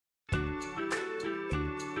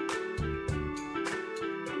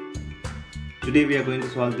Today we are going to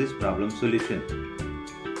solve this problem solution.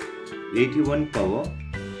 81 power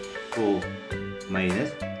 4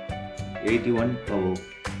 minus 81 power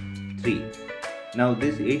 3. Now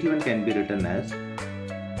this 81 can be written as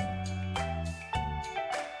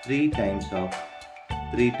 3 times of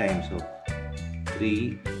 3 times of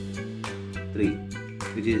 3,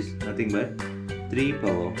 which is nothing but 3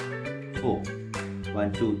 power 4.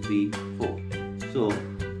 1, 2, 3, 4. So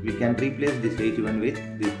we can replace this 81 with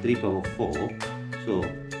this 3 power 4. So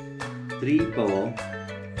 3 power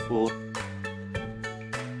 4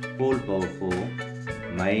 whole power 4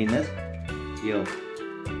 minus here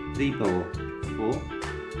 3 power 4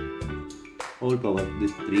 whole power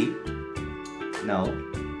this 3. Now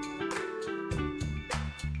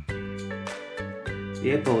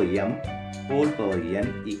a power m whole power n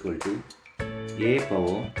equal to a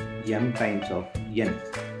power m times of n.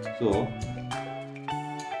 So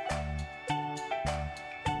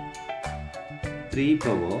 3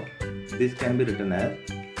 power, this can be written as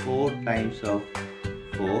 4 times of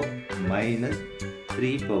 4 minus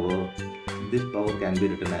 3 power, this power can be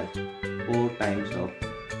written as 4 times of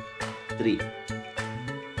 3.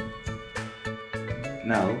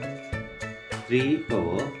 Now 3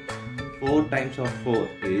 power 4 times of 4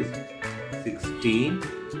 is 16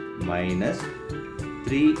 minus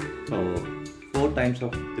 3 power 4 times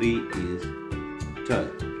of 3 is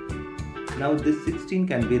 12. Now this 16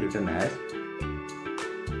 can be written as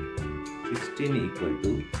 16 equal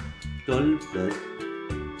to 12 plus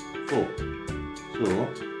 4. So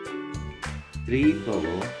 3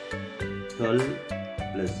 power 12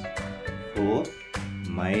 plus 4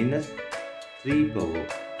 minus 3 power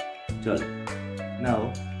 12. Now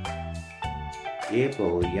a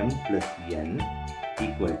power m plus n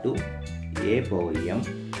equal to a power m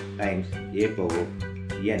times a power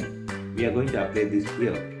n. We are going to apply this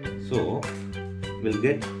here. So we'll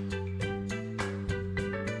get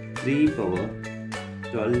 3 power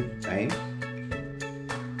 12 times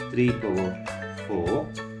 3 power 4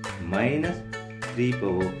 minus 3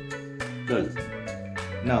 power 12.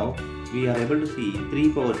 Now we are able to see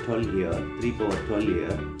 3 power 12 here, 3 power 12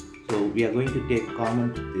 here. So we are going to take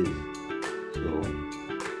common this. So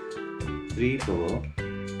 3 power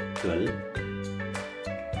 12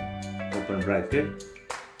 open bracket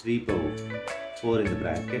 3 power 4 in the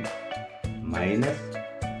bracket minus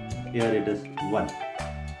here it is 1.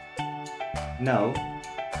 Now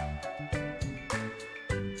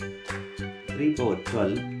 3 power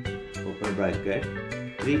 12 open bracket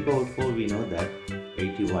 3 power 4 we know that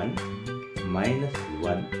 81 minus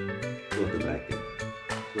 1 close the bracket.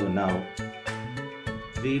 So now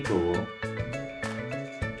 3 power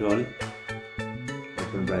 12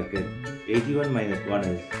 open bracket 81 minus 1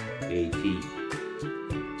 is 80.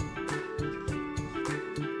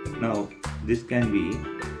 Now this can be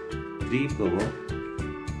 3 power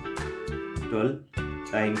 12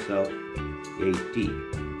 times of 80.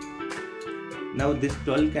 Now this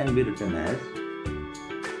 12 can be written as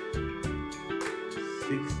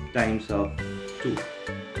 6 times of 2.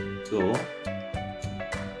 So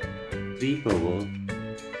 3 power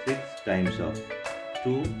 6 times of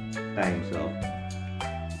 2 times of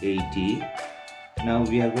 80. Now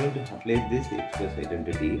we are going to apply this express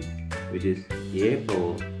identity, which is a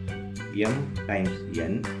power m times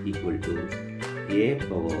n equal to a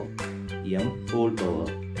power m whole power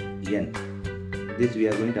n. This we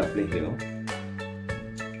are going to apply here.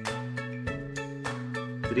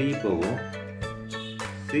 3 power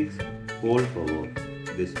 6 whole power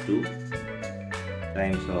this 2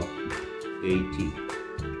 times of 80.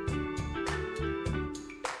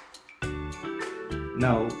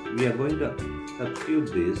 Now we are going to substitute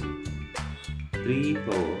this 3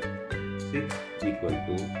 power 6 equal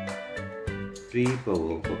to 3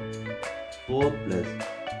 power 4 plus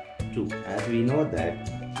 2. As we know that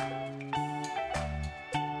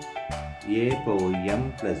a power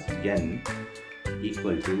m plus n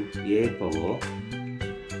equal to a power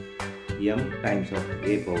m times of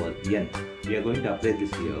a power n. We are going to apply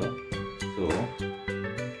this here. So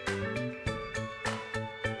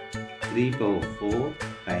 3 power 4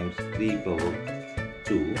 times 3 power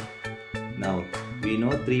 2. Now we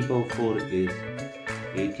know 3 power 4 is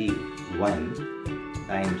 81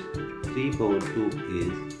 times 3 power 2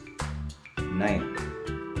 is 9.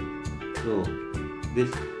 So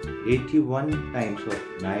this 81 times of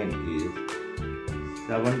 9 is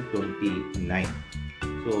 729.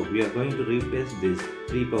 So we are going to replace this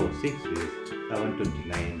 3 power 6 with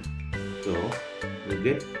 729. So we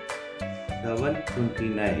get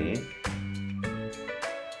 729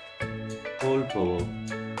 whole power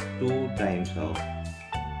 2 times of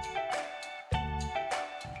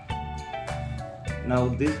Now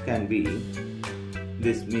this can be,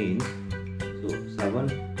 this means, so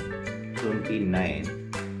 729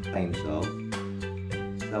 times of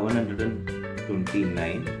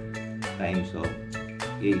 729 times of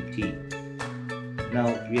 80.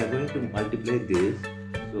 Now we are going to multiply this.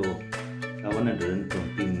 So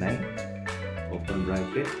 729, open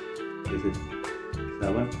bracket, this is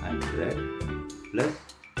 700 plus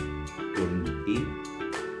 20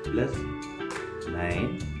 plus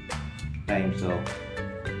 9 times of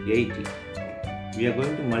 80. We are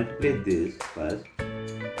going to multiply this first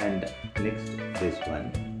and next this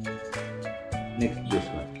one, next this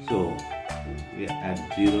one. So we add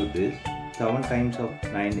 0 this. 7 times of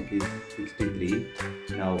 9 is 63.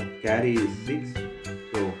 Now carry is 6.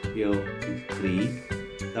 So here is 3.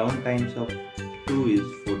 7 times of 2 is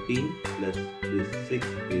 14 plus this 6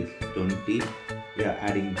 is 20. We are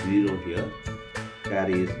adding 0 here.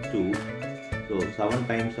 Carry is 2. So 7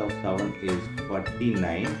 times of 7 is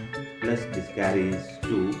 49 plus this carry is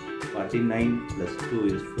 2. 49 plus 2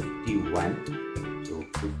 is 51. So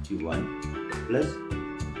 51 plus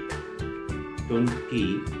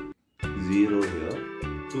 20, 0 here.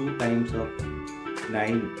 2 times of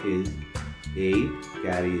 9 is 8,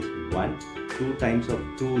 carry is 1. 2 times of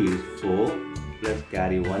 2 is 4 plus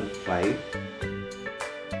carry 1, 5.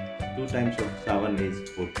 2 times of 7 is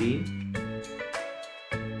 14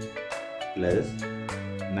 plus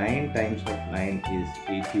 9 times of 9 is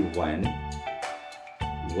 81.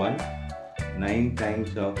 1. 9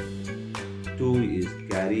 times of 2 is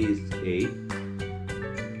carry is 8.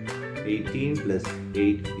 18 plus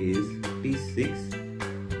 8 is 56.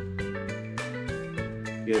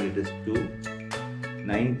 Here it is 2.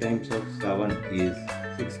 9 times of 7 is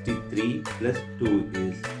 63 plus 2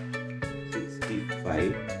 is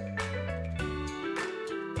 65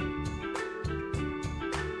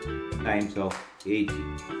 times of 80.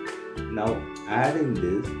 Now adding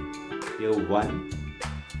this, here 1.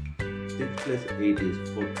 6 plus 8 is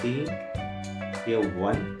 14. Here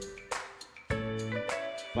 1.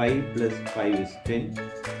 5 plus 5 is 10.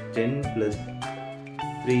 10 plus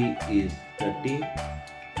 3 is 13.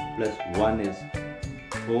 Plus 1 is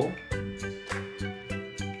 4.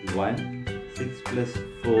 1. 6 plus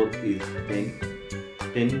 4 is 10.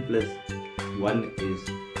 10 plus 1 is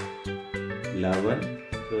 11.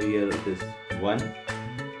 So here it is 1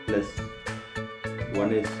 plus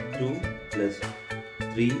 1 is 2 plus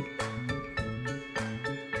 3.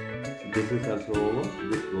 This is also over.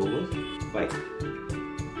 This over 5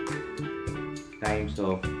 times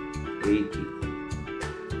of 80.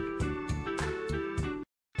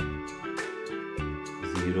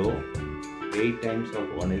 0. 8 times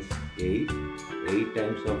of 1 is 8. 8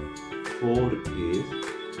 times of 4 is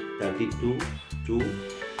 32. 2.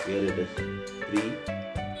 Here it is 3.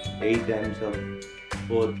 8 times of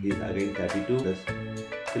 4 is again 32 plus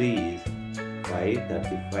 3 is 5,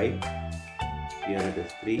 35. Here it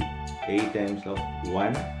is 3. 8 times of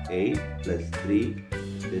 1, 8 plus 3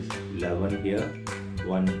 is 11 here.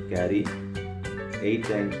 1 carry. 8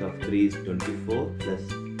 times of 3 is 24 plus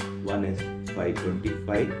 1 is 5,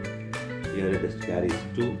 25. Here it is carry is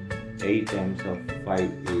 2. 8 times of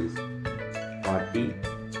 5 is 40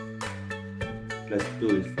 plus 2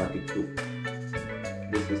 is 42.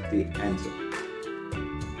 This is the answer.